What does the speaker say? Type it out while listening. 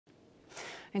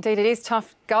Indeed, it is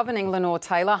tough governing, Lenore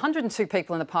Taylor. 102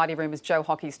 people in the party room, as Joe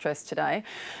Hockey stressed today.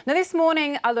 Now, this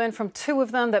morning, I learned from two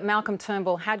of them that Malcolm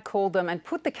Turnbull had called them and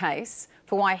put the case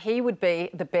for why he would be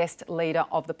the best leader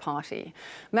of the party.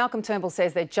 Malcolm Turnbull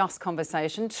says they're just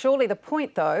conversations. Surely the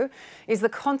point, though, is the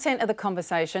content of the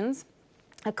conversations.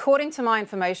 According to my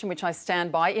information, which I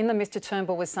stand by, in them Mr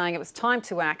Turnbull was saying it was time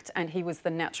to act and he was the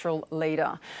natural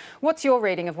leader. What's your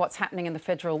reading of what's happening in the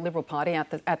Federal Liberal Party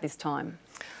at this time?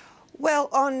 Well,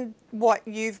 on what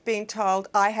you've been told,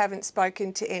 I haven't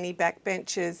spoken to any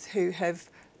backbenchers who have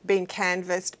been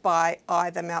canvassed by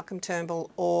either Malcolm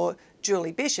Turnbull or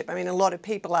Julie Bishop. I mean, a lot of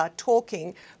people are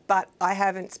talking, but I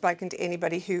haven't spoken to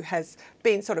anybody who has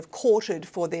been sort of courted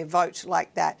for their vote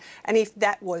like that. And if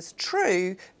that was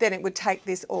true, then it would take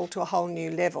this all to a whole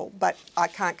new level. But I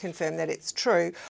can't confirm that it's true.